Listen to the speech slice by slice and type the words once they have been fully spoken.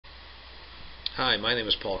Hi, my name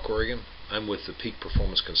is Paul Corrigan. I'm with the Peak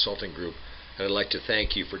Performance Consulting Group, and I'd like to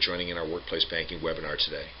thank you for joining in our Workplace Banking webinar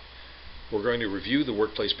today. We're going to review the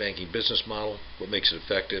workplace banking business model, what makes it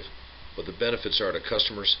effective, what the benefits are to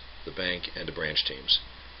customers, the bank, and to branch teams.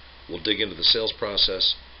 We'll dig into the sales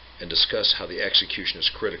process and discuss how the execution is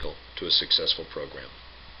critical to a successful program.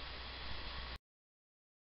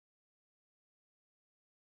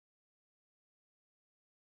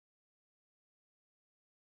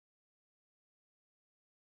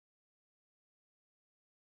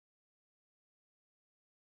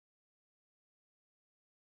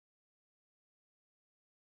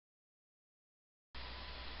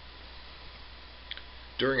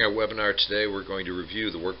 During our webinar today, we're going to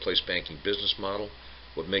review the workplace banking business model,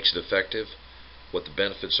 what makes it effective, what the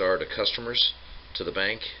benefits are to customers, to the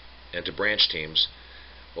bank, and to branch teams.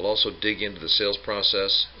 We'll also dig into the sales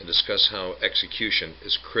process and discuss how execution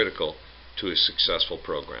is critical to a successful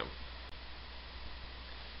program.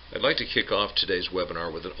 I'd like to kick off today's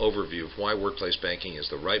webinar with an overview of why workplace banking is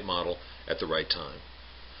the right model at the right time.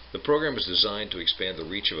 The program is designed to expand the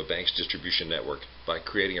reach of a bank's distribution network by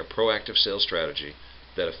creating a proactive sales strategy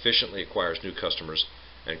that efficiently acquires new customers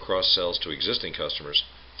and cross-sells to existing customers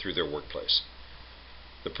through their workplace.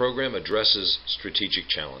 The program addresses strategic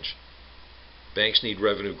challenge. Banks need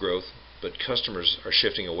revenue growth, but customers are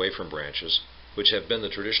shifting away from branches, which have been the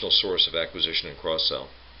traditional source of acquisition and cross-sell.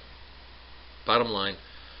 Bottom line,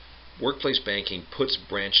 workplace banking puts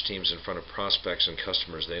branch teams in front of prospects and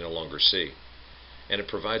customers they no longer see, and it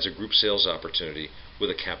provides a group sales opportunity with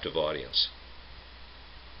a captive audience.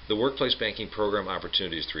 The workplace banking program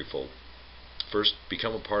opportunity is threefold. First,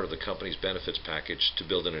 become a part of the company's benefits package to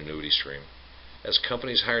build an annuity stream. As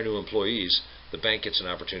companies hire new employees, the bank gets an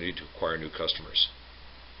opportunity to acquire new customers.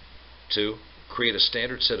 2, create a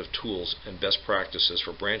standard set of tools and best practices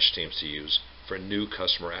for branch teams to use for new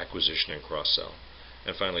customer acquisition and cross-sell.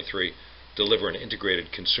 And finally, 3, deliver an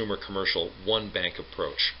integrated consumer commercial one bank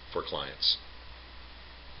approach for clients.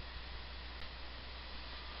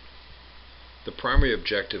 The primary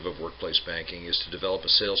objective of workplace banking is to develop a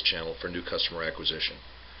sales channel for new customer acquisition.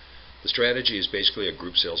 The strategy is basically a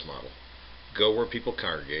group sales model. Go where people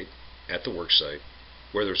congregate, at the worksite,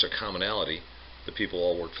 where there's a commonality, the people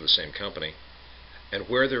all work for the same company, and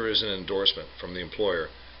where there is an endorsement from the employer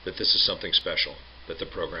that this is something special, that the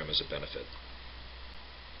program is a benefit.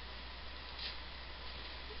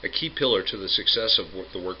 A key pillar to the success of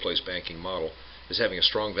the workplace banking model is having a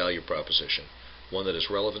strong value proposition, one that is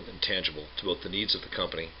relevant and tangible to both the needs of the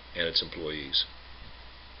company and its employees.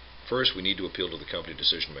 First, we need to appeal to the company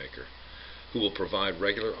decision maker, who will provide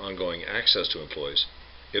regular ongoing access to employees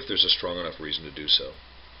if there's a strong enough reason to do so.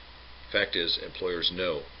 Fact is, employers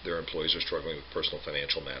know their employees are struggling with personal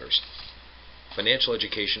financial matters. Financial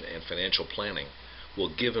education and financial planning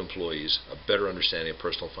will give employees a better understanding of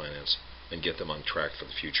personal finance and get them on track for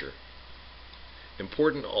the future.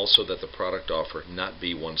 Important also that the product offer not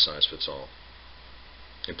be one size fits all.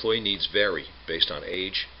 Employee needs vary based on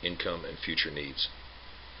age, income, and future needs.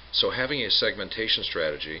 So having a segmentation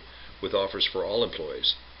strategy with offers for all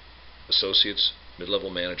employees, associates,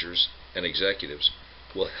 mid-level managers, and executives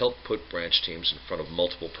will help put branch teams in front of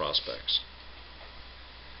multiple prospects.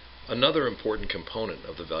 Another important component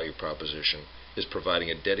of the value proposition is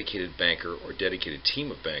providing a dedicated banker or dedicated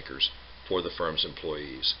team of bankers for the firm's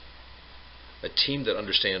employees. A team that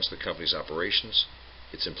understands the company's operations,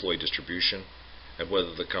 its employee distribution, and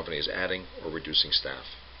whether the company is adding or reducing staff.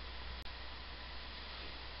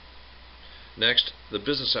 Next, the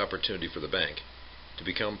business opportunity for the bank to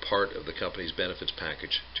become part of the company's benefits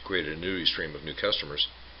package to create an annuity stream of new customers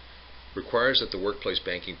requires that the workplace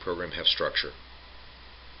banking program have structure.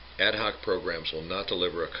 Ad hoc programs will not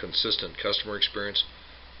deliver a consistent customer experience,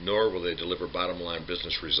 nor will they deliver bottom-line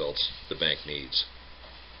business results the bank needs.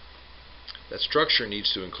 That structure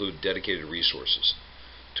needs to include dedicated resources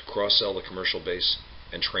to cross-sell the commercial base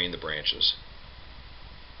and train the branches.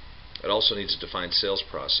 It also needs a defined sales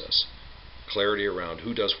process, clarity around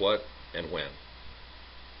who does what and when.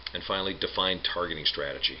 And finally, defined targeting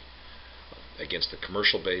strategy against the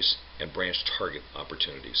commercial base and branch target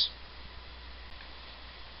opportunities.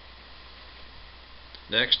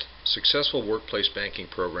 Next, successful workplace banking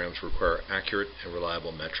programs require accurate and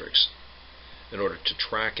reliable metrics in order to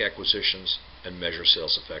track acquisitions and measure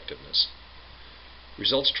sales effectiveness.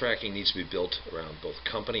 Results tracking needs to be built around both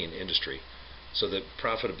company and industry so that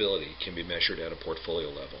profitability can be measured at a portfolio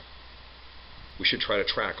level. We should try to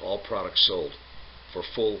track all products sold for a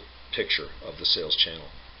full picture of the sales channel,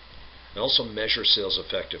 and also measure sales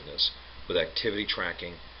effectiveness with activity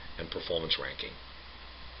tracking and performance ranking.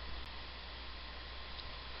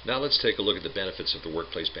 Now let's take a look at the benefits of the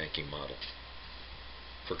workplace banking model.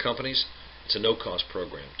 For companies, it's a no-cost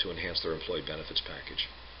program to enhance their employee benefits package.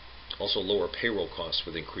 Also lower payroll costs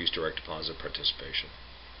with increased direct deposit participation.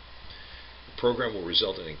 The program will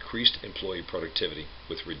result in increased employee productivity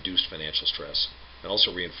with reduced financial stress and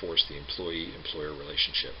also reinforce the employee-employer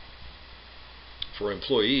relationship. For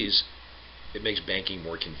employees, it makes banking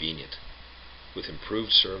more convenient. With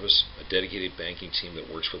improved service, a dedicated banking team that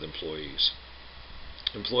works with employees.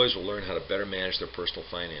 Employees will learn how to better manage their personal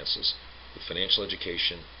finances with financial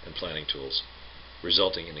education and planning tools,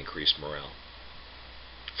 resulting in increased morale.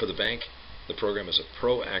 For the bank, the program is a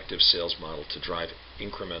proactive sales model to drive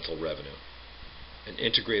incremental revenue, an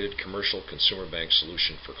integrated commercial consumer bank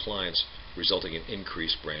solution for clients resulting in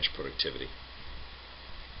increased branch productivity.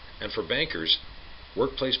 And for bankers,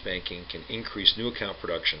 workplace banking can increase new account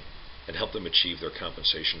production and help them achieve their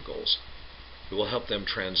compensation goals. It will help them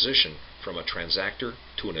transition from a transactor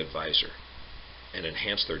to an advisor and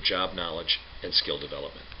enhance their job knowledge and skill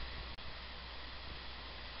development.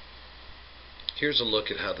 Here's a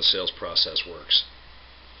look at how the sales process works.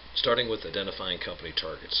 Starting with identifying company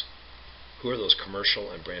targets. Who are those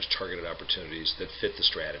commercial and branch targeted opportunities that fit the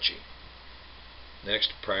strategy?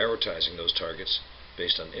 Next, prioritizing those targets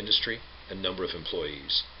based on industry and number of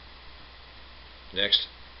employees. Next,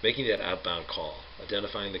 making that outbound call,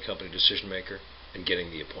 identifying the company decision maker and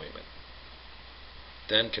getting the appointment.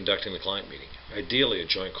 Then conducting the client meeting, ideally a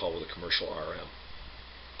joint call with a commercial RM.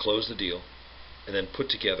 Close the deal and then put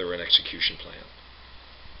together an execution plan.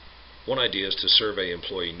 One idea is to survey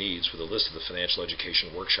employee needs with a list of the financial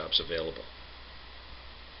education workshops available.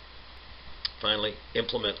 Finally,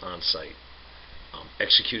 implement on-site,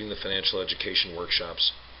 executing the financial education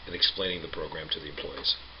workshops and explaining the program to the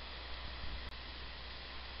employees.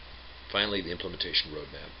 Finally, the implementation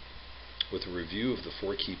roadmap, with a review of the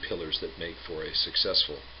 4 key pillars that make for a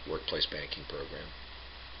successful workplace banking program.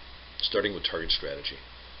 Starting with target strategy.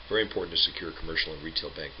 Very important to secure commercial and retail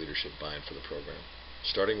bank leadership buy-in for the program.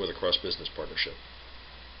 Starting with a cross-business partnership.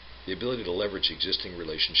 The ability to leverage existing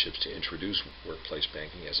relationships to introduce workplace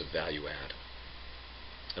banking as a value add.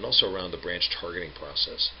 And also around the branch targeting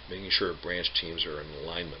process, making sure branch teams are in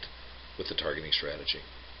alignment with the targeting strategy.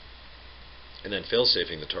 And then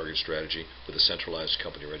fail-safing the target strategy with a centralized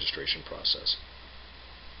company registration process.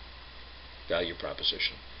 Value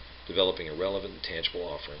proposition. Developing a relevant and tangible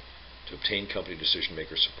offering to obtain company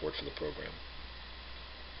decision-maker support for the program.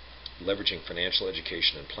 Leveraging financial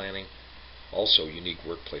education and planning, also unique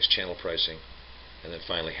workplace channel pricing, and then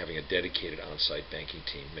finally having a dedicated on-site banking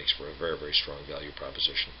team makes for a very, very strong value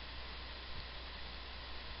proposition.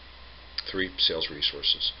 3. Sales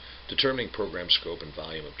resources. Determining program scope and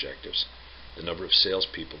volume objectives, the number of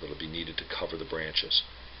salespeople that will be needed to cover the branches,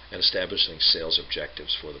 and establishing sales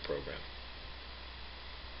objectives for the program.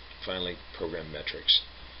 Finally, program metrics.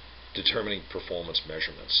 Determining performance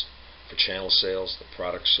measurements. For channel sales, the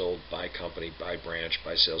products sold by company, by branch,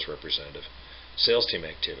 by sales representative, sales team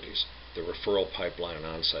activities, the referral pipeline and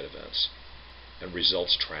on-site events, and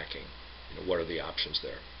results tracking. What are the options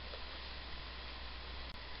there?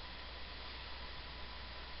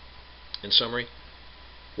 In summary,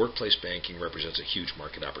 workplace banking represents a huge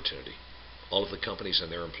market opportunity. All of the companies and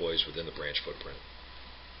their employees within the branch footprint.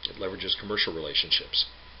 It leverages commercial relationships.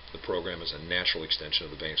 The program is a natural extension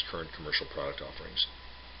of the bank's current commercial product offerings.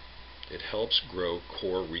 It helps grow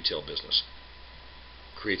core retail business,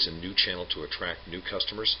 creates a new channel to attract new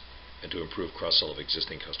customers, and to improve cross-sell of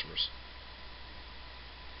existing customers.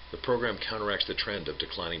 The program counteracts the trend of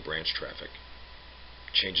declining branch traffic,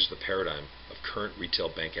 changes the paradigm of current retail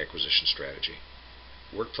bank acquisition strategy.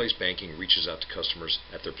 Workplace banking reaches out to customers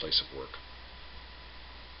at their place of work.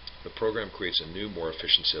 The program creates a new, more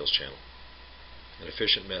efficient sales channel, an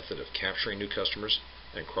efficient method of capturing new customers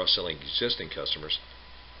and cross-selling existing customers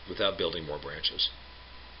without building more branches.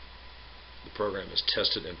 The program is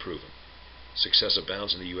tested and proven. Success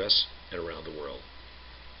abounds in the U.S. and around the world.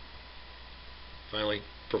 Finally,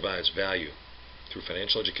 provides value through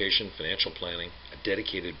financial education, financial planning, a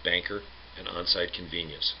dedicated banker, and on-site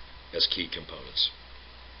convenience as key components.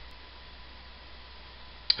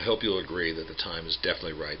 I hope you'll agree that the time is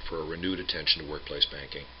definitely right for a renewed attention to workplace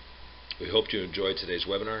banking. We hope you enjoyed today's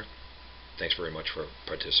webinar. Thanks very much for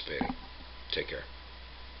participating. Take care.